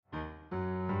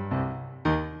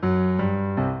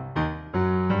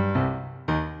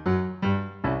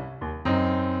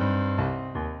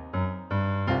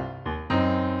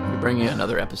bring you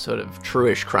another episode of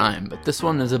True-ish Crime, but this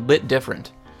one is a bit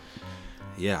different.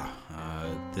 Yeah,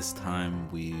 this time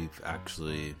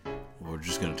we're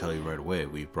just going to tell you right away,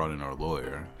 we brought in our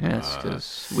lawyer. Yes,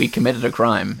 because we committed a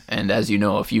crime, and as you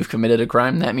know, if you've committed a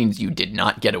crime, that means you did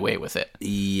not get away with it.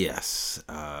 Yes,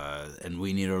 and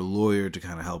we need our lawyer to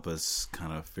kind of help us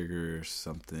kind of figure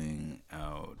something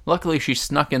out. Luckily, she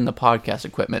snuck in the podcast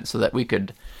equipment so that we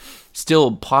could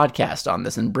still podcast on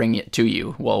this and bring it to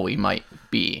you while we might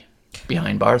be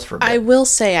behind bars for a bit. I will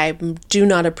say I do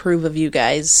not approve of you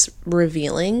guys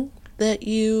revealing that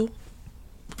you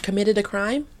committed a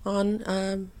crime on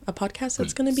a podcast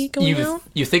that's going to be going out.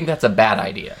 You think that's a bad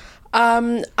idea?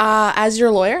 As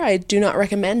your lawyer, I do not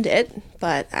recommend it,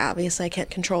 but obviously I can't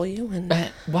control you.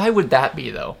 And Why would that be,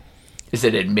 though? Is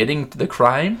it admitting to the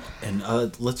crime? And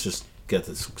let's just get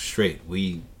this straight.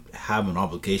 We have an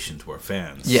obligation to our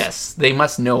fans. Yes, they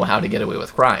must know how to get away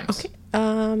with crimes. Okay.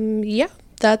 Yeah,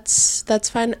 that's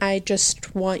fine. I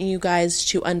just want you guys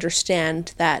to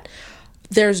understand that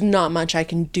there's not much I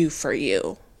can do for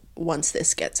you once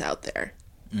this gets out there.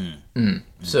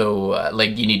 So,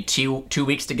 you need two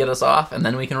weeks to get us off, and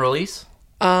then we can release?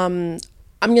 I'm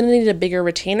going to need a bigger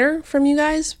retainer from you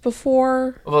guys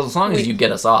before... Well, as long as you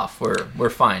get us off, we're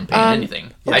fine paying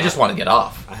anything. yeah. I just want to get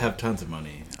off. I have tons of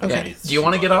money. Okay. Do you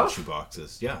want to get off? Shoe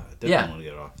boxes. Yeah, I definitely want to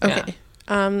get off. Okay.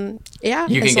 Yeah,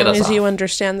 You as can get long us as you off.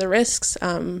 understand the risks,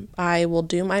 I will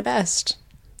do my best.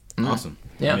 Awesome.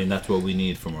 Yeah. I mean, that's what we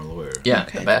need from our lawyer. Yeah,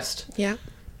 Okay. the best. Yeah.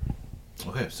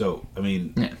 Okay, so, I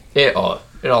mean... Yeah.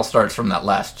 It all starts from that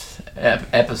last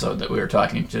episode that we were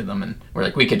talking to them, and we're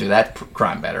like, we could do that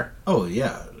crime better. Oh,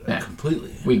 yeah, Yeah.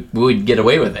 completely. We would get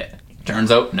away with it.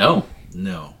 Turns out, no.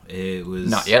 No, it was...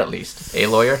 Not yet, at least. A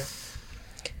lawyer?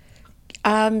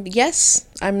 Yes,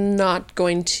 I'm not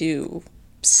going to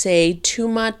say too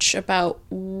much about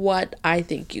what I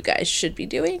think you guys should be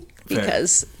doing,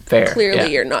 because Fair, clearly yeah.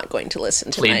 you're not going to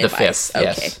listen to Plead my the advice. fifth, Okay.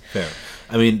 yes. Fair.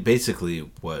 I mean, basically,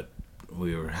 what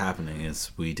we were happening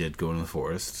is we did go into the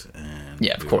forest, and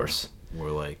Yeah, of course.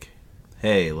 We're like,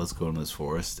 hey, let's go into this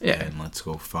forest, Yeah. and let's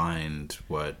go find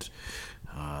what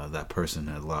that person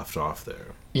had left off there.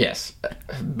 Yes.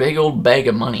 A big old bag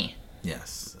of money.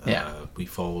 Yes. Yeah. We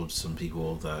followed some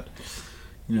people that,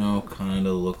 kind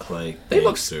of look like They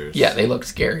look, gangsters. they look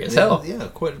scary as hell. Yeah,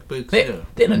 quite a big. They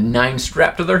had a 9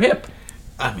 strapped to their hip.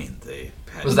 I mean, they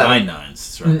had Was that- 9 nines.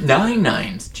 strapped to 9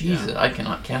 nines. Jesus, Yeah. I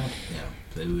cannot count.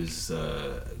 Yeah, it was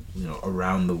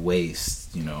around the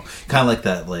waist, kind of like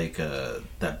that,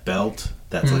 that belt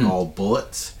that's like all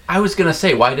bullets. I was gonna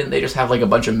say, why didn't they just have like a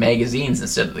bunch of magazines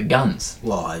instead of the guns?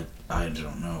 Well, I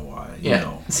don't know why.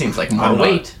 Yeah, it seems like more I'm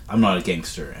weight. I'm not a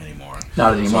gangster anymore.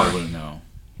 Not anymore. So I wouldn't know.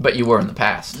 But you were in the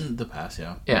past. In the past,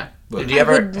 yeah. Yeah. But- Did you I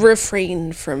ever? would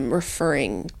refrain from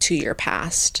referring to your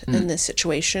past in this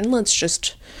situation. Let's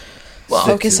just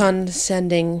focus on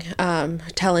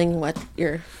telling what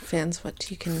your fans what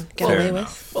you can get Fair away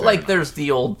enough. Well, Fair like, enough. there's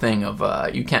the old thing of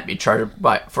you can't be charged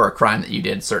for a crime that you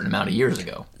did a certain amount of years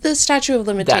ago. with. The statute of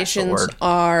limitations word.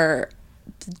 are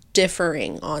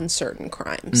differing on certain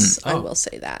crimes. I will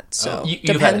say that. So You-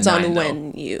 you've had a depends 9, on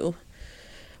though.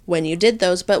 when you did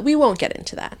those, but we won't get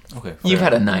into that. Okay. You've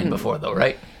fair. had a 9 before, though,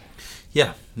 right?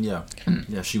 Yeah. Yeah.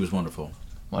 She was wonderful.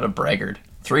 What a braggart.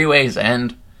 3 ways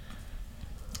and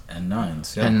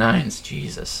 9s. Yeah. 9s.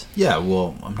 Jesus. Yeah.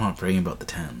 Well, I'm not bragging about the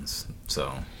 10s.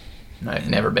 So I've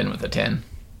never been with a 10.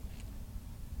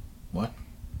 what?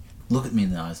 Look at me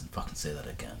in the eyes and fucking say that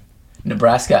again.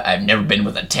 Nebraska, I've never been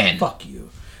with a 10. Fuck you.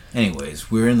 Anyways,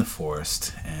 we were in the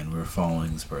forest and we were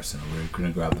following this person. We were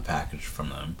gonna grab the package from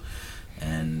them,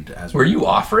 and as Were you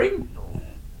offering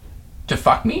to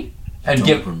fuck me? And don't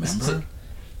give remember?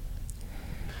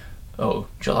 Oh,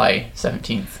 July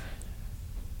 17th,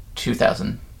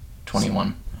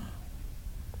 2021.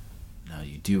 Now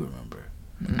you do remember.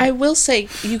 I will say,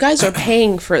 you guys are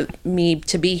paying for me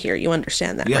to be here. You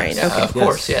understand that, right? Yes. Okay. Of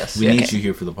course, yes. We Yeah. need you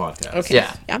here for the podcast. Okay.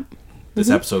 Yeah. Yep. This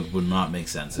episode would not make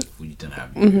sense if we didn't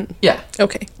have you. Yeah,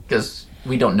 Okay. because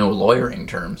we don't know lawyering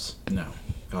terms. No.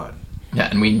 God. Yeah,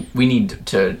 and we need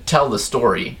to tell the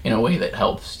story in a way that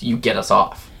helps you get us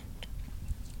off.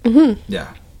 Yeah.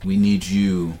 We need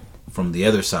you from the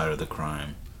other side of the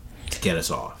crime to get us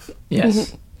off.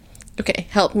 Yes, Okay.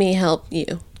 Help me help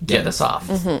you. get us off.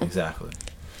 Exactly.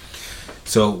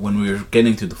 So when we were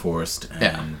getting through the forest and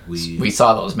Yeah, we we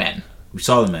saw those men.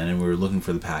 saw the men and we were looking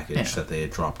for the package Yeah. that they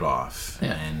had dropped off.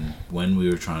 Yeah. And when we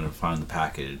were trying to find the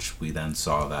package, we then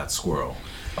saw that squirrel.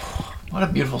 What a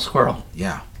beautiful squirrel.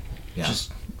 Yeah. Yeah.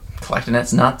 Just collecting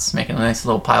its nuts, making a nice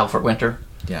little pile for winter.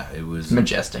 Yeah, it was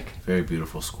Majestic. a very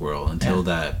beautiful squirrel until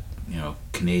that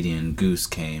Canadian goose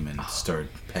came and started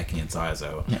pecking its eyes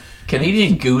out. Yeah.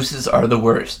 Canadian gooses are the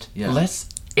worst. Yeah. Let's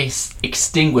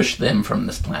extinguish them from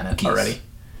this planet Geese. already.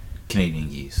 Canadian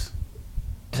geese.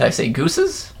 Did I say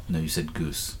gooses? No, you said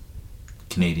goose.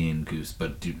 Canadian goose,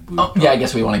 but dude, I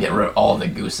guess we want to get rid of all the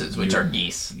gooses, which are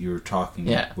geese. You're talking.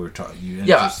 Yeah. We're talking.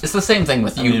 Yeah, it's the same thing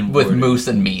with with wording. moose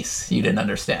and meese. You didn't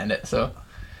understand it, so.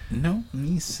 No,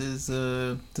 meese is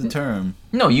the term.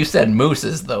 No, you said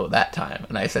mooses though that time,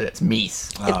 and I said it's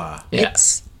meese. Ah, Yeah.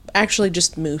 It's actually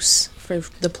just moose for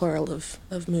the plural of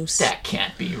moose. That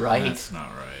can't be right. that's not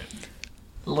right.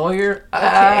 Lawyer,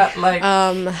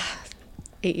 Okay.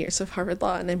 8 years of Harvard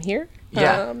Law, and I'm here.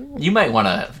 yeah, you might want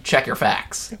to check your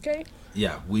facts. Okay.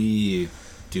 Yeah, we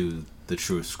do the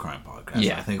Truest Crime podcast.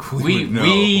 Yeah, I think we would know.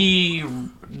 we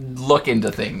look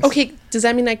into things. Okay. Does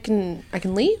that mean I can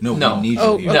leave? No, No. we need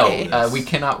Oh, you here. No, okay. we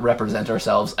cannot represent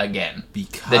ourselves again.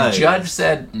 Because The judge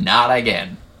said not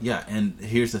again. Yeah, and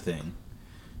here's the thing.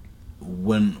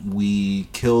 When we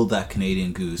killed that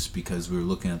Canadian goose because we were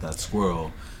looking at that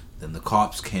squirrel, then the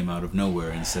cops came out of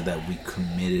nowhere and said that we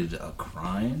committed a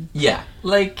crime. Yeah,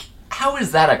 like, how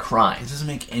is that a crime? It doesn't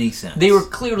make any sense. They were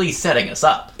clearly setting us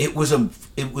up. It was a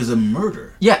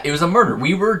murder. Yeah, it was a murder.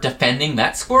 We were defending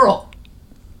that squirrel.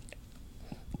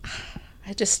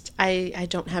 I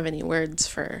don't have any words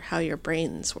for how your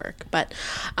brains work, but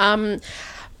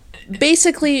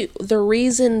basically the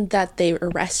reason that they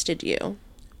arrested you,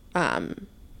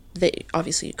 they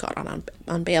obviously you got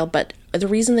on bail, but the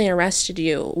reason they arrested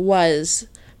you was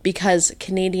because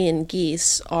Canadian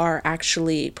geese are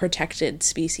actually protected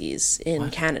species in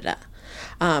Canada.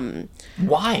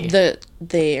 Why?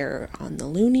 They're on the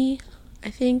loony, I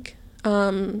think,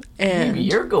 and Maybe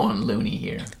you're going loony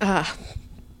here.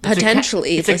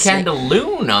 potentially It's a listening-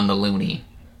 candaloon on the loony.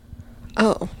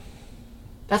 Oh.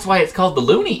 That's why it's called the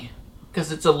loony.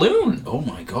 Because it's a loon. Oh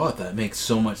my god, that makes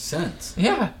so much sense.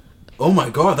 Yeah. Oh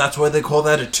my god, that's why they call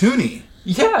that a toonie.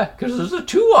 Yeah, because there's a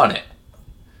 2 on it.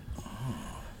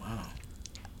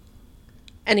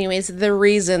 Anyways, the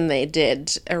reason they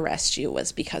did arrest you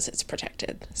was because it's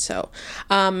protected. So,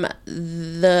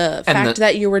 the fact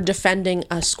that you were defending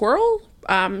a squirrel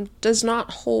does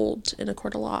not hold in a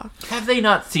court of law. Have they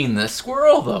not seen the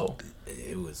squirrel, though?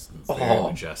 It was very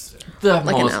majestic. The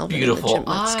Like an most Alvin and the beautiful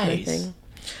Chipmunks kind of eyes. thing.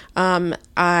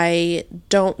 I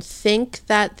don't think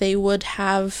that they would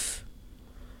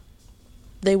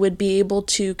be able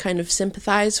to kind of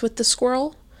sympathize with the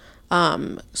squirrel.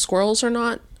 Squirrels are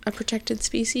not a protected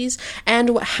species,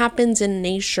 and what happens in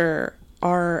nature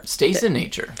Stays in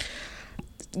nature.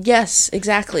 yes,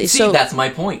 exactly. See, so that's my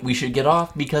point. We should get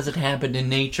off because it happened in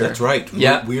nature. That's right.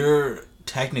 Yeah. We're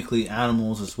technically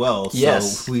animals as well. So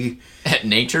Yes. we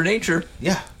nature.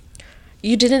 yeah.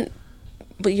 you didn't,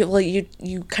 but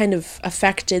you kind of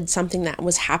affected something that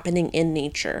was happening in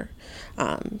nature,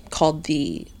 called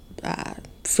the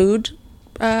food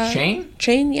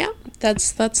Chain? Yeah,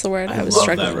 that's the word I was love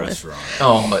struggling that with. restaurant.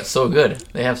 Oh, it's so good.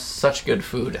 They have such good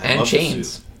food. And love the chains.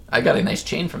 soup. I got a nice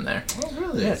chain from there. Oh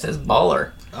really? Yeah, it says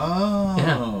baller.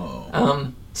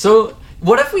 Oh. So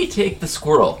what if we take the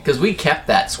squirrel? Because we kept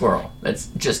that squirrel. That's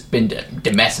just been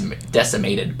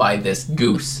decimated by this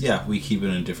goose. Yeah, we keep it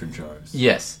in different jars.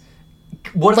 Yes.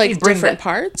 What if Like we bring different that,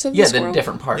 parts of Yeah, the squirrel? the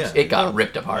different parts. Yeah. It got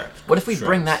ripped apart. What if we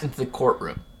bring that into the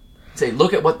courtroom? Say,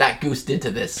 look at what that goose did to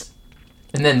this.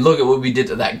 And then look at what we did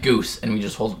to that goose. And we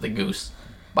just hold up the goose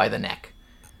by the neck.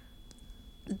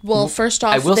 Well, first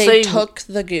off, will they say- took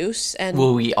the goose and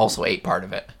Well, we also ate part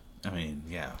of it. I mean,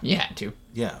 yeah. You had to.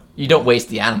 Yeah. You don't waste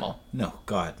the animal. No,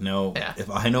 God, no. Yeah. If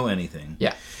I know anything,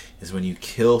 Yeah. is when you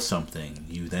kill something,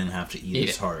 you then have to eat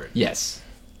its it. heart. Yes.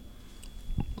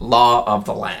 Law of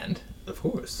the land. Of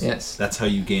course. Yes. That's how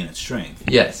you gain its strength.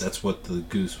 Yes. That's what the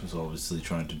goose was obviously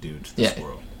trying to do to the Yeah.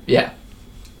 squirrel. Yeah.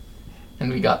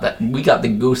 And we got that. We got the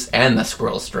goose and the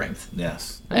squirrel's strength.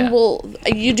 Yes. Yeah. well,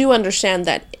 you do understand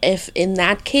that if in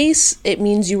that case, it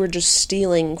means you were just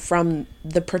stealing from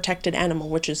the protected animal,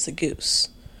 which is the goose,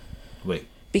 Wait.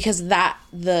 because that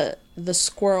the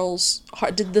squirrel's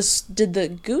heart did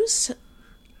the goose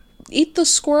eat the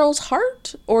squirrel's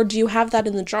heart, or do you have that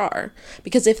in the jar?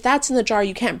 Because if that's in the jar,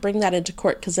 you can't bring that into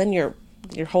court because then your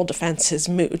whole defense is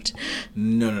moot.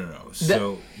 No.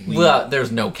 So Well,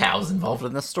 there's no cows involved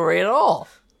in this story at all.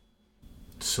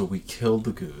 so we killed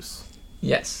the goose.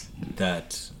 Yes.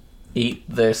 That, Eat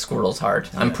the squirrel's heart.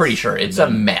 I'm Yes. pretty sure. It's a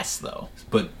mess, though.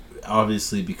 but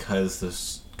obviously because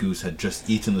this goose had just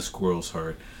eaten the squirrel's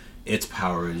heart, its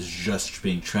power is just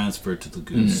being transferred to the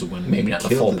goose. So when Maybe we not the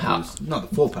kill full the power. goose, not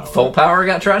the full power. Full power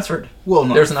got transferred. Well,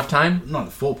 not there's enough time. Not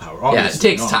the full power. Yeah, it Obviously,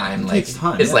 takes time. It Like takes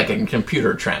time. it's yeah. like a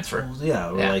computer transfer.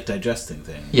 Yeah, or Yeah. like digesting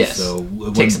things. Yes, So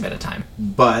takes a bit of time.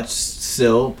 But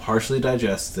still partially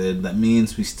digested. That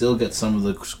means we still get some of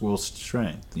the squirrel's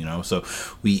strength. So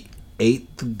we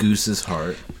ate the goose's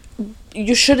heart.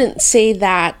 You shouldn't say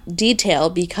that detail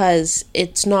because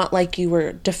it's not like you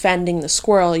were defending the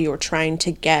squirrel. You were trying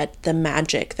to get the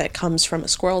magic that comes from a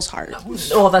squirrel's heart.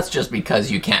 Well, that's just because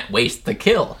you can't waste the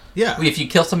kill. Yeah. If you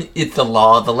kill something, it's the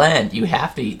law of the land. You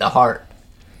have to eat the heart.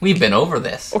 We've been over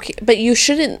this. Okay, but you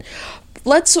shouldn't.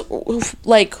 Let's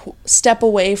step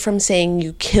away from saying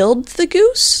you killed the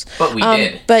goose. But we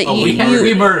did. But we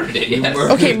murdered it. Yes.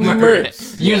 Okay, we murdered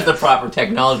it. Use the proper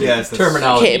technology, Yes, that's-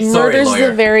 terminology. Okay, Sorry, murder's lawyer.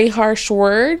 the very harsh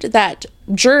word that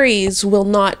juries will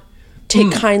not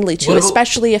take kindly to, What about-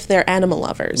 especially if they're animal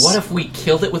lovers. What if we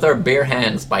killed it with our bare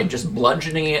hands by just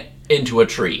bludgeoning it into a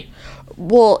tree?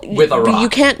 Well, with a but you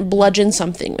rock? can't bludgeon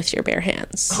something with your bare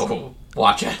hands. Oh,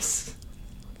 watch us.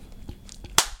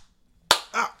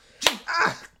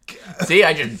 See,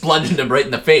 I just bludgeoned him right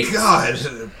in the face. God.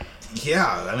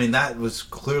 Yeah, I mean, that was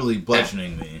clearly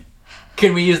bludgeoning me.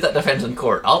 Can we use that defense in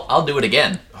court? I'll do it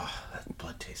again. Oh, that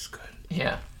blood tastes good.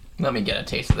 Yeah. Let me get a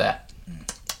taste of that.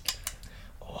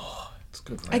 It's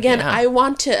good, right? Again, Yeah. I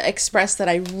want to express that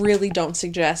I really don't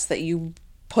suggest that you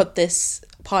put this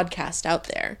podcast out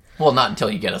there. Well, not until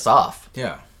you get us off.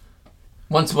 Yeah.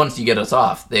 Once you get us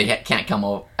off, they can't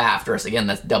come after us again.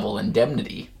 That's double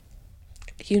indemnity.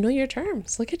 You know your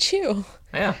terms. Look at you.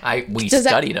 Yeah, we Does that-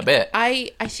 studied a bit.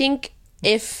 I think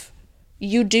if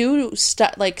you do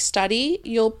study,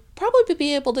 you'll probably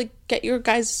be able to get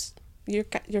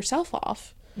yourself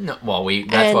off. No, well,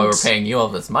 that's why we're And- paying you all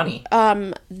this money.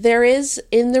 There is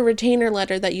in the retainer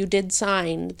letter that you did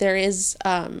sign. There is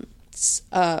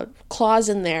a clause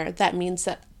in there that means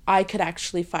that I could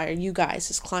actually fire you guys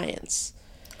as clients.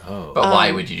 Oh. But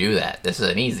why would you do that? This is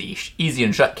an easy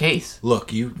and shut case.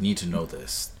 Look, you need to know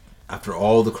this. After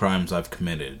all the crimes I've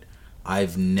committed,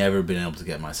 I've never been able to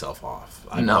get myself off.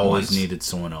 I've Not always once. needed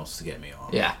someone else to get me off.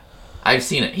 Yeah, I've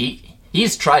seen it.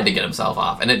 He's tried to get himself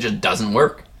off, and it just doesn't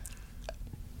work.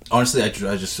 Honestly,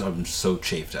 I'm so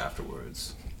chafed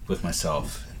afterwards with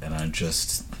myself, and I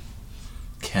just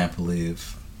can't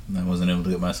believe I wasn't able to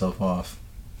get myself off.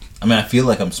 I mean, I feel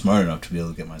like I'm smart enough to be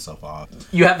able to get myself off.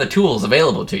 You have the tools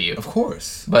available to you, Of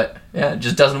course. but yeah, it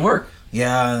just doesn't work.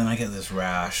 Yeah, and then I get this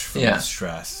rash from Yeah. the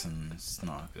stress, and it's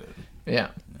not good. Yeah.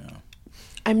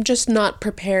 I'm just not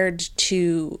prepared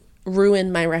to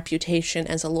ruin my reputation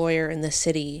as a lawyer in the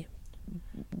city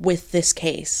with this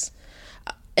case.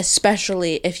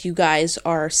 Especially if you guys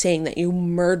are saying that you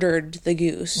murdered the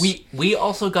goose. We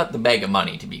also got the bag of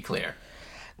money, to be clear.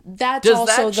 That's Does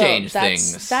also that change that's,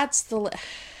 things? That's the. That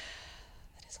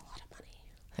is a lot of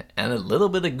money. And a little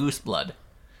bit of goose blood.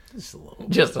 Just a little.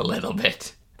 Just a little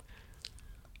bit.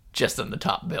 Just on the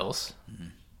top bills.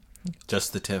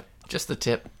 Just the tip. Just the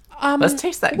tip. Let's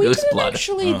taste that We goose didn't blood.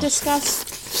 actually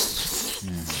discuss.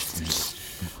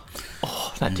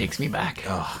 Oh, that takes me back.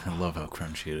 Oh, I love how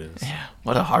crunchy it is. Yeah,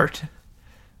 what a heart.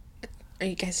 Are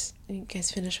you guys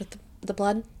finished with the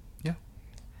blood? Yeah.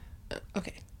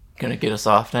 Okay. Gonna get us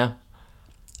off now?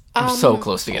 I'm so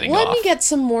close to getting Let off. me get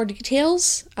some more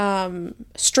details.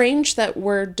 Strange that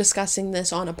we're discussing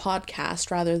this on a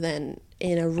podcast rather than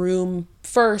in a room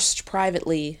first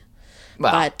privately.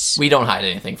 Well, but- we don't hide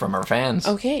anything from our fans.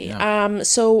 Okay.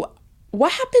 So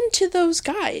what happened to those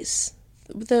guys?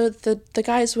 The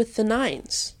guys with the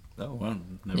nines? Oh, well,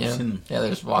 never Yeah, seen them. yeah, they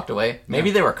just walked away. Maybe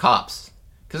they were cops,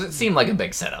 because it seemed like a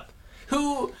big setup.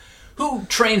 Who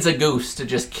trains a goose to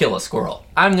just kill a squirrel?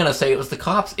 I'm gonna say it was the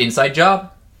cops. Inside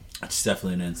job. It's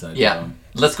definitely an inside Yeah, job.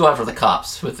 let's go after the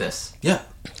cops with this. Yeah.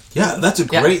 Yeah, that's a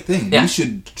Yeah. great thing. Yeah. You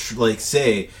should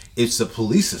say it's the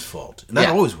police's fault. And that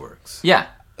Yeah. always works. Yeah.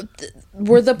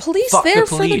 Were the police Fuck the there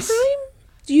for the police. crime?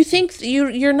 Do you think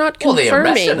you're not Well, they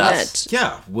confirming arrested us. that?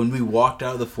 Yeah, when we walked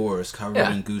out of the forest covered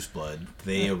Yeah. in goose blood,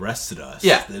 they arrested us.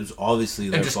 Yeah. It was obviously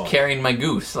their I'm just fault. carrying my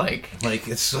goose. Like, Like,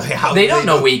 it's like, how they would don't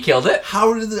know we killed it.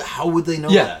 How would they know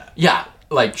Yeah. that? Yeah.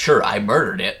 Like, sure, I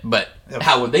murdered it, but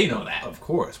how would they know that? Of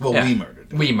course. Well, Yeah. we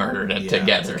murdered it. We murdered it Yeah,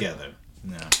 together.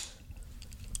 Yeah.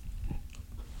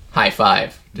 High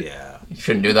five. Yeah. You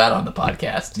shouldn't do that on the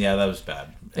podcast. Yeah, that was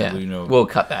bad. Yeah. We know. We'll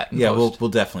cut that. In yeah, post. we'll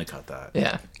definitely cut that.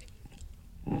 Yeah.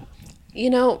 You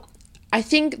know, I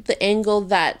think the angle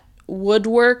that would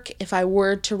work if I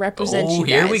were to represent Oh, you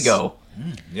here guys we go.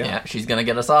 Yeah. Yeah, she's gonna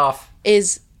get us off.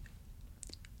 is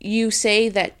you say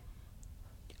that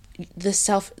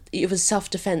it was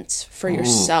self-defense for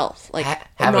yourself. Like,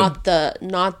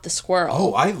 not the squirrel.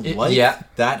 Oh, I like Yeah.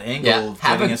 that angle Yeah. of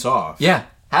getting us off. Yeah,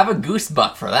 have a goose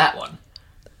buck for that one.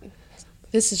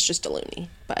 This is just a loony,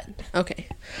 but okay.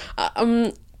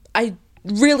 I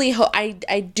really hope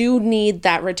I do need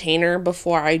that retainer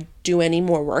before I do any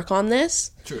more work on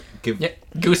this. Sure. Yeah,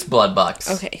 goose blood bucks.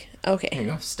 Okay. There you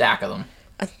go, stack of them.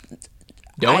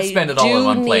 Don't spend it all in I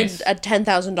one do place. need a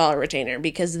 $10,000 retainer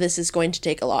because this is going to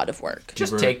take a lot of work.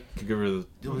 Just take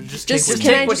Just take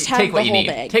can I what- just have take the what you whole need.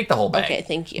 bag? Take the whole bag. Okay,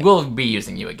 thank you. We'll be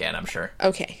using you again, I'm sure.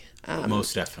 Okay.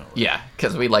 most definitely. Yeah,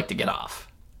 because we like to get off.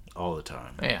 All the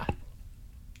time. Yeah.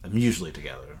 I'm usually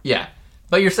together. Yeah.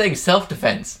 But you're saying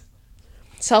self-defense.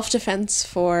 Self-defense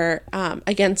for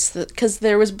against the because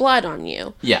there was blood on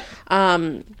you. Yeah.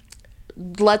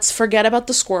 Let's forget about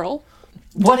the squirrel.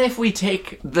 What if we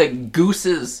take the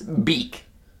goose's beak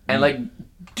and, like,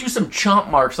 do some chomp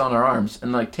marks on our arms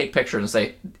and, like, take pictures and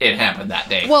say, it happened that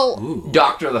day. Well,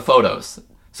 Doctor the photos.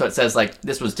 So it says, like,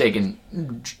 this was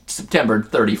taken September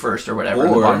 31st or whatever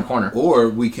in the bottom corner. Or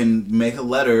we can make a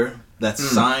letter that's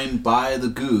signed by the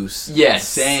goose. Yes.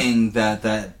 Saying that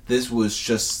this was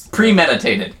just...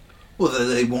 Premeditated. Well,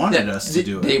 they wanted us to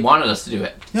do it. They wanted us to do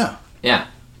it. Yeah. Yeah.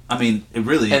 I mean, it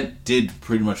really And- did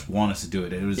pretty much want us to do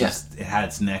it. It was Yeah. just, it had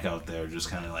its neck out there, just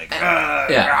kind of like,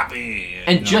 Yeah. crappy.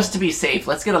 And just to be safe,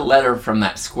 let's get a letter from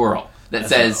that squirrel that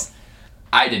says,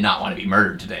 I did not want to be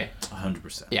murdered today.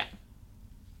 100%. Yeah.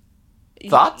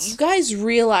 Thoughts? you guys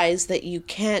realize that you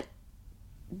can't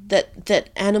that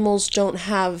animals don't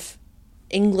have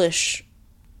English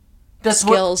That's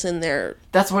what, skills in their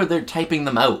that's where they're typing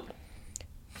them out.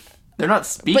 They're not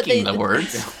speaking the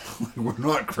words. We're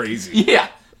not crazy. Yeah.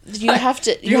 you have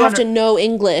to you you have to under- know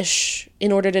English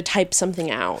in order to type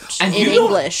something out And in you don't-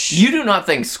 English. You do not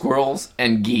think squirrels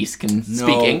and geese can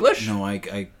speak English? No,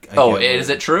 I Oh, get is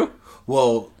it true?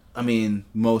 Well, I mean,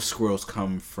 most squirrels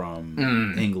come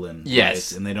from England,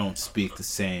 Yes. right? And they don't speak the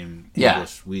same Yeah.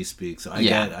 English we speak. So I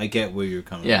Yeah. get where you're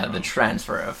coming Yeah, from. the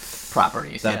transfer of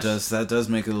properties. that yes. does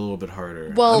make it a little bit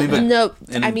harder. Well, I mean, but- no,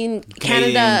 and I mean,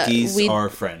 Canadian Canada, geese we- are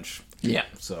French, Yeah,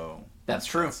 so that's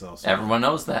true. also- Everyone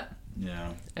knows that.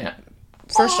 yeah. Yeah.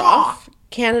 First off,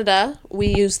 Canada, we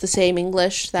use the same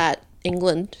English that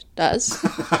England does.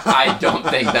 I don't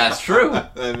think that's true. mean-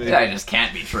 That just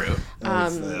can't be true.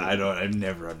 I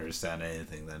never understand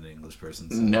anything that an English person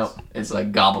says. No, it's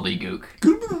like gobbledygook.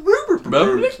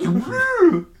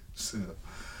 So,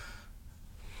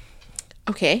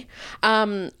 Okay.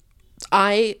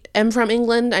 I am from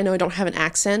England. I know I don't have an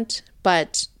accent,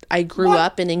 but I grew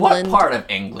up in England. What part of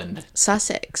England?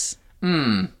 Sussex.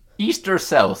 East or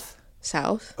south?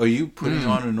 South. are you putting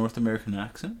on a North American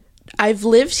accent? I've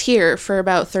lived here for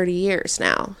about 30 years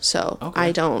now, so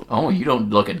I don't... Oh, you don't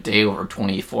look a day over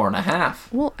 24 and a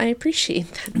half. Well, I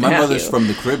appreciate that. My Yeah. mother's from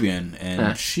the Caribbean,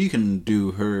 and she can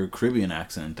do her Caribbean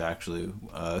accent, actually.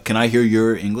 Can I hear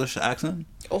your English accent?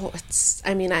 Oh,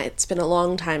 it's been a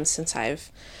long time since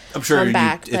I've I'm sure come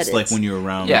back, it's but like when you're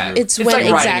around. Yeah, your, It's it's when- like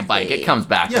riding a exactly. bike. It comes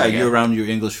back. yeah, to you. you're around your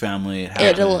English family. It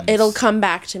happens. it'll come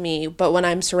back to me, but when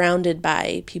I'm surrounded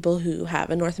by people who have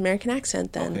a North American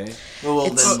accent, then Okay. Well,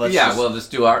 It's- then let's Yeah, just... we'll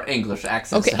just do our English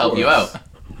accents Okay. to help you out.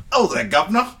 Oh, there,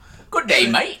 governor. Good day,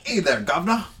 mate. Hey there,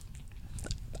 governor.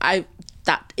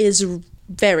 that is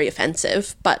very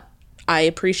offensive, but I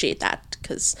appreciate that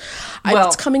because Well-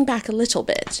 it's coming back a little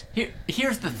bit.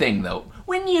 Here's the thing, though.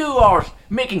 When you are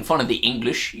making fun of the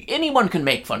English, anyone can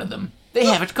make fun of them. They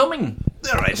have it coming.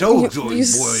 All right, oh, You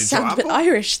sound a bit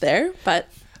Irish there, but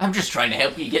I'm just trying to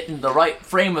help you get in the right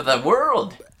frame of the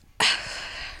world.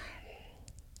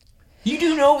 You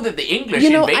do know that the English you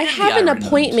know, invaded I have the an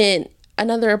Ireland.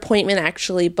 another appointment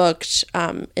actually booked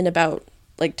in about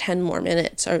like 10 more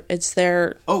minutes. Or it's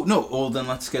there. Oh no! Well, then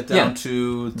let's get down Yeah.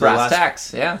 to the Brass last.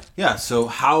 tacks, yeah. Yeah. So,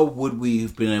 how would we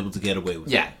have been able to get away with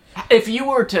it? Yeah. If you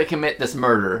were to commit this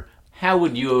murder, how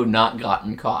would you have not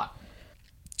gotten caught?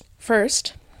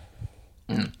 First,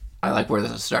 I like where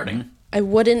this is starting. I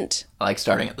wouldn't. I like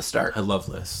starting at the start. I love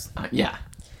lists. Yeah.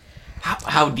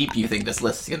 How deep do you think this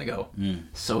list is going to go?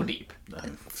 So deep.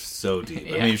 So deep.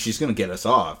 I Yeah. mean, if she's gonna get us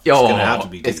off, it's Oh, gonna have to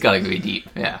be. it's deep. got to be deep,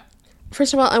 yeah.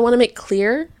 First of all, I want to make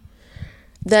clear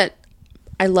that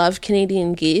I love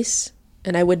Canadian geese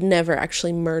and I would never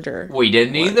actually murder. We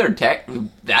didn't either.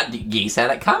 That geese had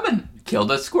it coming.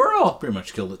 Killed a squirrel. Pretty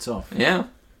much killed itself. Yeah.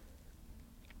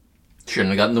 Shouldn't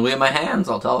have gotten in the way of my hands,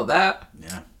 I'll tell it that.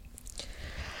 Yeah.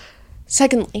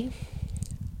 Secondly,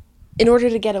 in order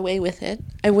to get away with it,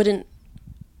 I wouldn't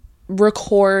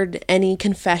record any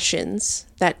confessions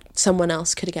that someone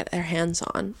else could get their hands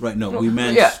on. Right. No, we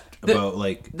meant yeah, about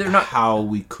like they're not- how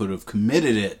we could have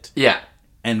committed it Yeah.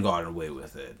 and gotten away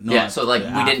with it. Not Yeah, so like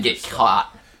the we didn't get after stuff.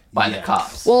 caught. by the Yes.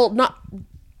 cops. Well, not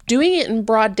doing it in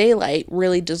broad daylight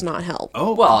really does not help.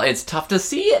 Oh, Well, it's tough to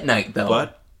see at night, though.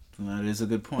 but that is a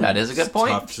good point. That is a good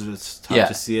point. It's tough Yeah.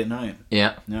 to see at night.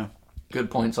 Yeah, Yeah. good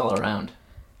points all around.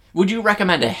 Would you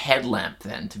recommend a headlamp,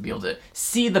 then, to be able to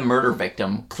see the murder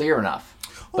victim clear enough?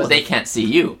 But they can't see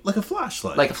you. Like a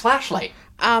flashlight. Like a flashlight.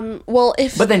 Well,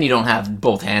 if But then you don't have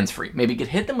both hands free. Maybe you could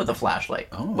hit them with a flashlight.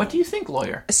 Oh. What do you think,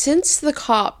 lawyer? since the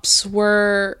cops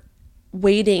were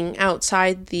waiting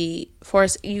outside the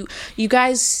forest, you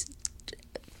guys,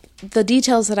 the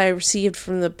details that I received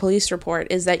from the police report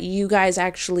is that you guys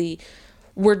actually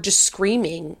were just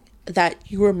screaming that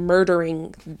you were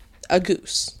murdering a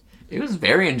goose. It was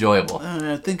very enjoyable.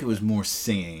 I think it was more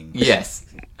singing. Yes.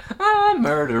 I'm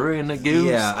murdering a goose.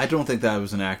 Yeah, I don't think that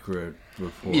was an accurate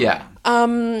report. Yeah.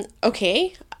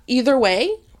 Okay, either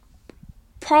way,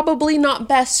 probably not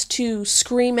best to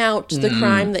scream out the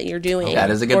crime that you're doing That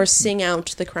is a good- or sing out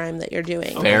the crime that you're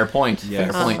doing. Fair point.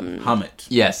 Yeah. Fair point. Hum it.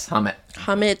 Yes, hum it.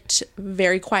 Hum it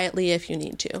very quietly if you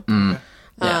need to.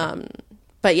 Yeah.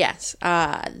 But yes,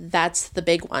 that's the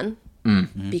big one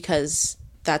because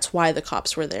that's why the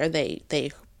cops were there.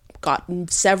 They got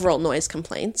several noise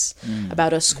complaints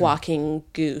about a squawking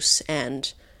goose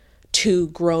and 2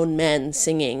 grown men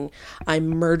singing, "I'm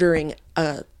murdering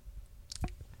a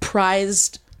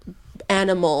prized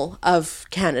animal of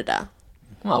Canada."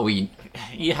 Well,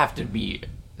 you have to be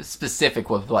specific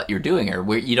with what you're doing,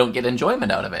 or you don't get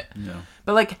enjoyment out of it. No.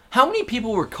 But like, how many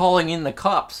people were calling in the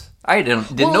cops? I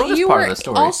didn't know this you part were of the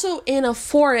story. also in a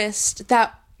forest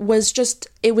that was just,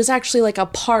 it was actually like a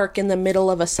park in the middle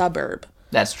of a suburb.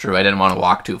 That's true. I didn't want to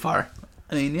walk too far.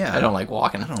 I mean, yeah. I don't like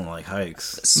walking. I don't like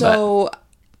hikes. So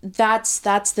that's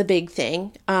the big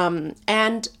thing.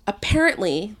 And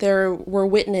apparently there were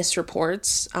witness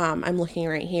reports, I'm looking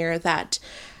right here, that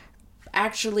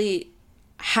actually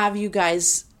have you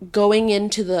guys going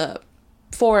into the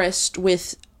forest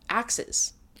with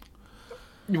axes.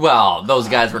 Well, those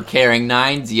guys were carrying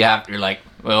 9s. You're like,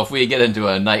 well, if we get into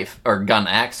a knife or gun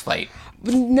axe fight,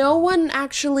 No one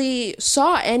actually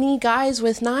saw any guys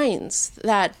with 9s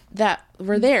that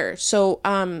were there. So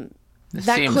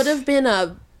that seems- could have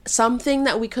been something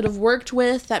that we could have worked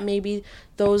with, that maybe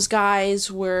those guys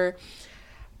were,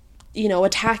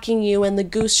 attacking you and the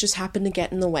goose just happened to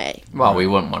get in the way. well, we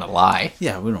wouldn't want to lie.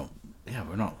 Yeah, we're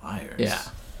not liars. Yeah.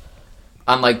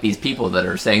 Unlike these people that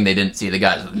are saying they didn't see the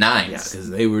guys with 9s. Yeah, because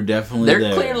they were definitely They're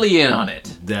there. clearly in on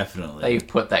it. Definitely. They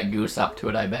put that goose up to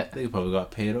it, I bet. They probably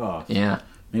got paid off. Yeah.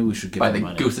 Maybe we should get By that the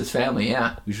money. goose's family,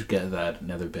 yeah. We should get that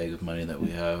another bag of money that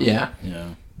we have. Yeah. Yeah.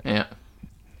 Yeah.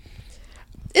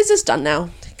 Is this done now?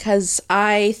 Because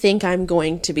I think I'm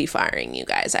going to be firing you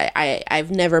guys.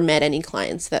 I've never met any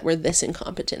clients that were this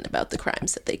incompetent about the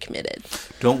crimes that they committed.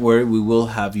 Don't worry, we will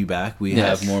have you back. We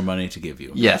Yes. have more money to give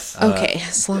you. Yes. Okay,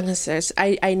 as long as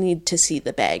I need to see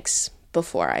the bags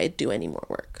before I do any more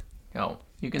work. Oh,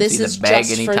 you can This see is the bag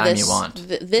just for anytime this. you want.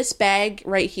 This bag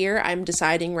right here, I'm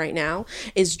deciding right now,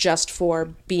 is just for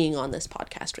being on this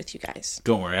podcast with you guys.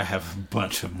 Don't worry, I have a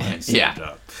bunch of money saved Yeah.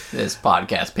 up. This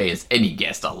podcast pays any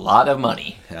guest a lot of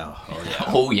money. Yeah. Oh, yeah.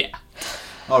 Oh, yeah.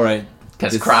 All right.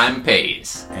 Because This- crime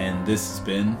pays. And this has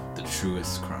been The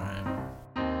Truest Crime.